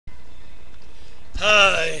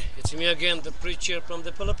Hi, it's me again, the preacher from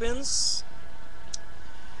the Philippines.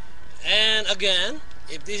 And again,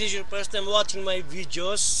 if this is your first time watching my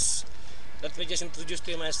videos, let me just introduce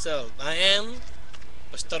to you myself. I am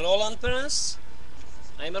Pastor Roland Perez.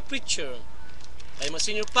 I am a preacher. I am a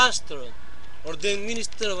senior pastor, ordained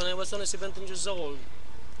minister when I was only 17 years old.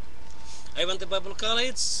 I went to Bible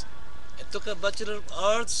college. I took a Bachelor of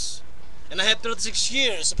Arts, and I have 36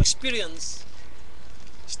 years of experience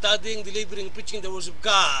studying, delivering, preaching the words of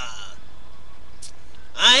God.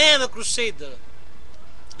 I am a crusader,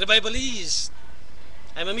 revivalist.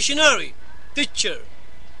 I'm a missionary, teacher,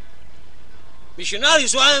 missionary.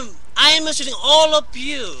 So I am mentioning all of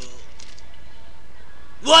you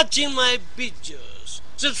watching my videos,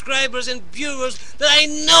 subscribers and viewers, that I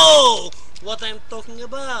know what I'm talking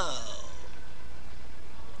about.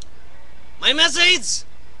 My message: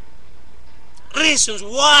 reasons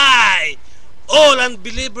why all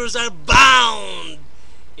unbelievers are bound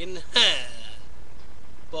in hell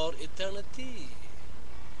for eternity.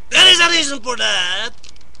 There is a reason for that.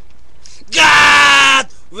 God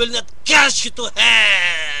will not cast you to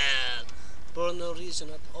hell for no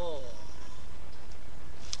reason at all.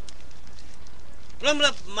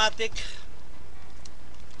 Problematic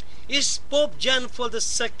is Pope John Paul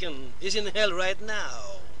II is in hell right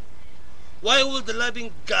now. Why would the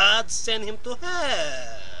loving God send him to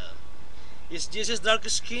hell? Is Jesus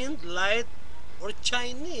dark-skinned, light, or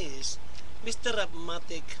Chinese? Mr.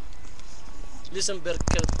 Rapmatic, listen very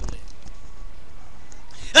carefully.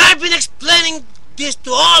 I've been explaining this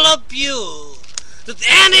to all of you, that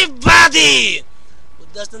anybody who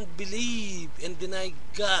doesn't believe and deny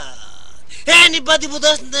God, anybody who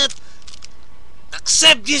does not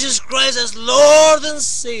accept Jesus Christ as Lord and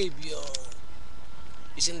Savior,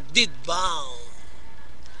 is indeed bound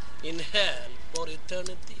in hell for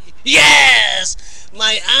eternity. Yes!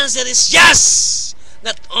 My answer is yes!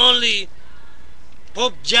 Not only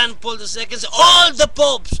Pope John Paul II, all the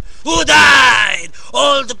popes who died,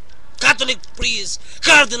 all the Catholic priests,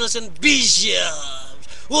 cardinals and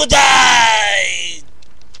bishops who died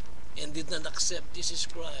and did not accept Jesus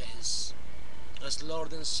Christ as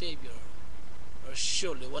Lord and Savior are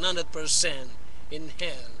surely 100% in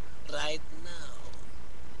hell right now.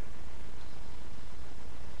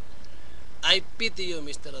 I pity you,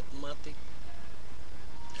 Mr. Atmatic.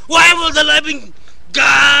 Why will the loving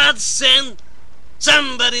God send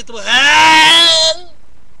somebody to hell?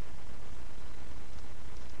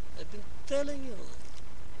 I've been telling you.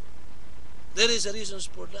 There is a reason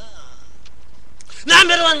for that.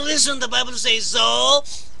 Number one reason the Bible says so.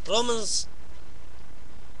 Romans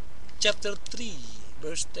chapter 3,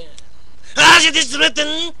 verse 10. As it is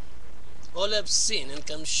written, all have sinned and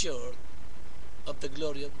come short of the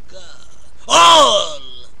glory of God. All.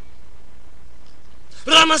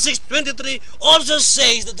 Romans 6:23 also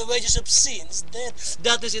says that the wages of sin is death.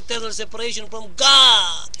 That is eternal separation from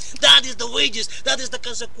God. That is the wages. That is the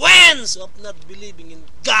consequence of not believing in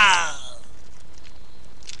God.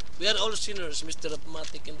 We are all sinners, Mr.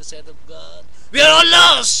 Apmatic, in the sight of God. We are all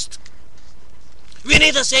lost. We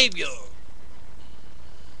need a Savior.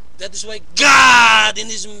 That is why God, in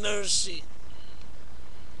His mercy,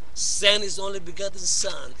 sent His only begotten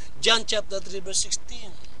Son. John chapter 3, verse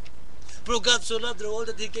 16. For God so loved the world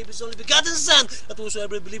that He gave His only begotten Son, that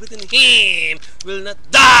whosoever believeth in Him will not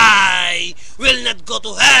die, will not go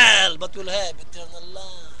to hell, but will have eternal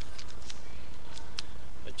life.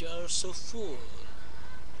 But you are so fool.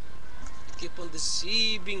 Keep on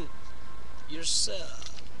deceiving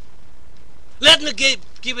yourself. Let me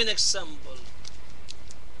give an example.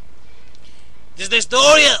 This is the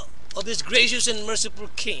story of this gracious and merciful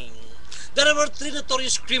king. There were 3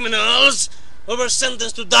 notorious criminals who were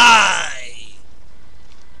sentenced to die.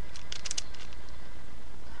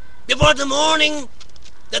 Before the morning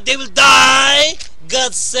that they will die,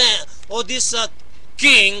 God sent, or this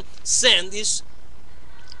king sent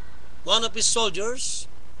one of his soldiers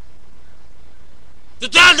to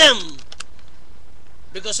tell them,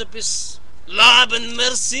 because of his love and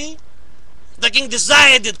mercy, the king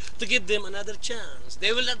decided to give them another chance.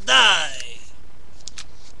 They will not die.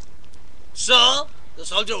 So the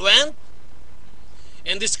soldier went,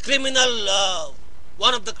 and this criminal,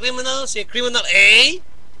 one of the criminals, criminal A,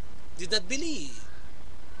 did not believe.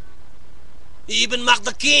 He even mocked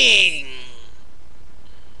the king.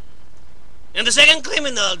 And the second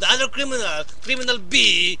criminal, the other criminal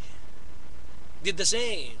B, did the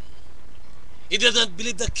same. He did not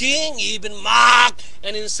believe the king. He even mocked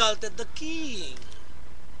and insulted the king.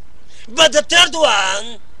 But the third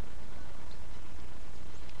one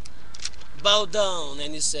bowed down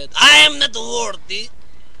and he said, I am not worthy.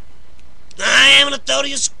 I am a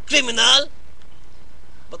notorious criminal.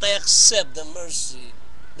 but I accept the mercy,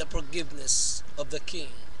 the forgiveness of the King.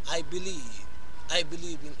 I believe. I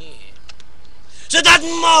believe in Him. So that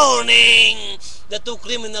morning, the two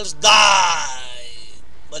criminals died.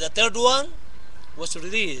 But the third one was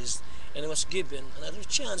released and was given another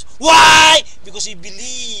chance. Why? Because he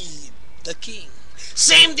believed the King.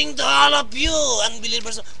 Same thing to all of you,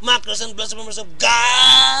 unbelievers, mockers, and blasphemers of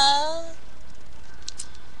God.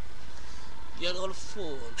 You're all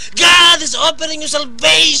full. God is offering you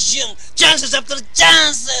salvation, chances after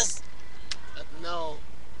chances. But no,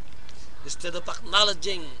 instead of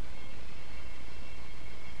acknowledging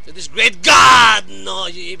that this great God, no,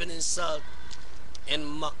 you even insult and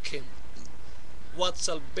mock Him. What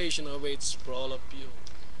salvation awaits for all of you?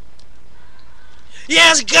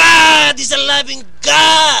 Yes, God is a loving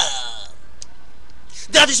God.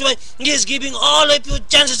 That is why He is giving all of you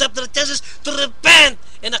chances after chances to repent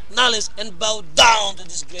and acknowledge and bow down to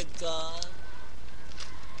this great God.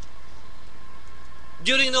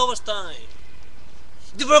 During Noah's time,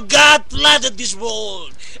 before God flooded this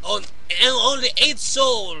world, and only 8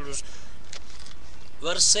 souls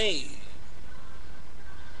were saved.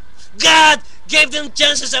 God gave them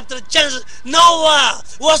chances after chances. Noah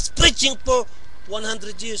was preaching for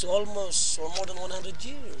 100 years, almost, or more than 100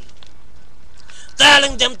 years.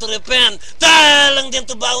 Telling them to repent, telling them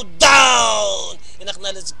to bow down and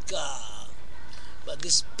acknowledge God. But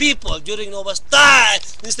these people during Noah's time,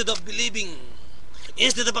 instead of believing,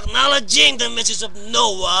 instead of acknowledging the message of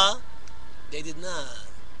Noah, they did not.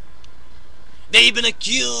 They even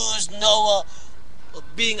accused Noah of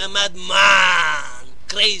being a madman,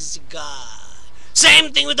 crazy guy.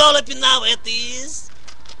 Same thing with all of you now, atheists.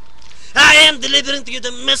 I am delivering to you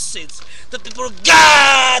the message that before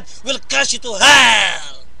God will cast you to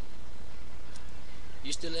hell,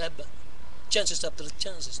 you still have chances after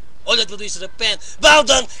chances. All that you do is repent, bow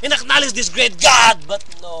down, and acknowledge this great God. But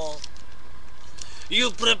no,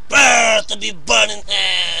 you prepare to be burned in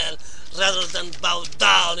hell rather than bow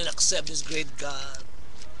down and accept this great God.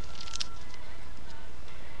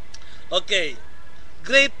 Okay,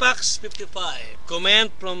 Grey Pax 55.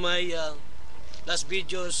 Comment from my last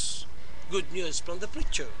video's good news from the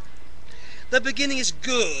preacher. The beginning is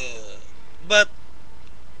good, but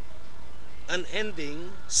an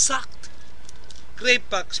ending sucked. Grey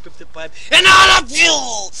Pax 55. And all of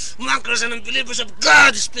you, mockers and unbelievers of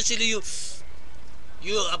God, especially you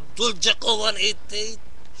Abdul Jacko 188,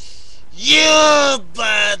 you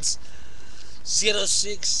Bads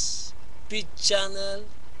 06, P channel,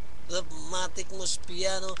 Matic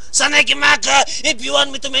Muspiano, Sanekimaka. If you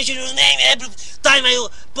want me to mention your name every time I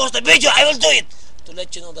post a video, I will do it to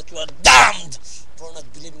let you know that you are damned for not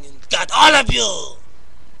believing in God. All of you,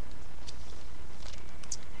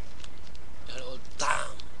 you're all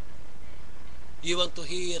damned. You want to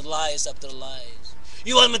hear lies after lies.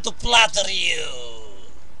 You want me to flatter you.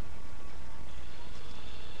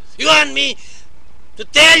 You want me to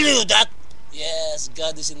tell you that yes,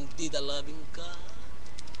 God is indeed a loving God.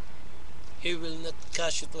 He will not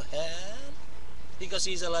cast you to hell because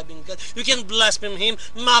He is a loving God. You can blaspheme Him,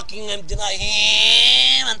 mocking Him, deny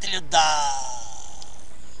Him until you die.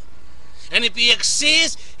 And if He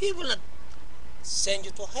exists, He will not send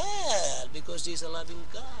you to hell because He is a loving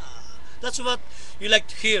God. That's what you like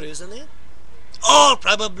to hear, isn't it? Or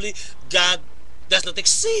probably God does not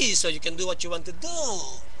exist, so you can do what you want to do.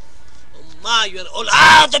 Oh my, you are all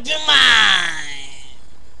out of your mind.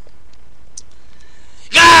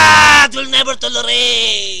 God will never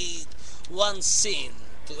tolerate one sin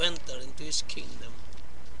to enter into His kingdom.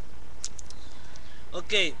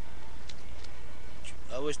 Okay.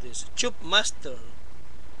 How is this? Chup Master.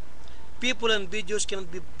 People and videos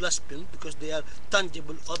cannot be blasphemed because they are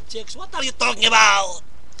tangible objects. What are you talking about?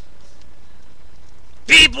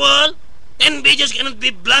 People and videos cannot be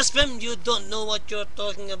blasphemed. You don't know what you're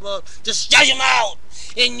talking about. Just shut your mouth.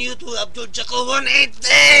 And you too, Abdul Jacko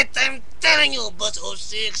 188. I'm telling you, Bus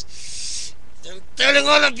 06. I'm telling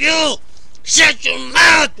all of you. Shut your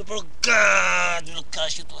mouth before God will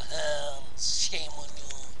cast you to hell. Shame on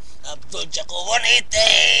you, Abdul Jacko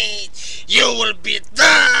 188. You will be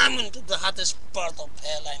damned into the hottest part of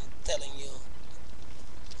hell, I'm telling you.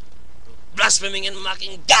 Blaspheming and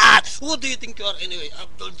mocking God. Who do you think you are anyway?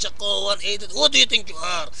 Abdul Jacko 188. Who do you think you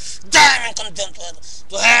are? Damn and condemned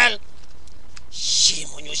to hell. Shame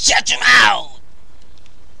on you. Shut your mouth.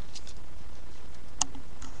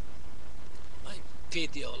 I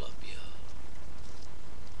pity all of you.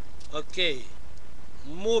 Okay.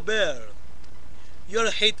 Mober. You're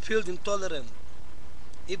hate-filled, intolerant.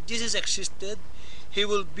 If Jesus existed, He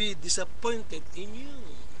will be disappointed in you.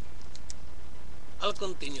 I'll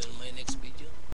continue in my next video.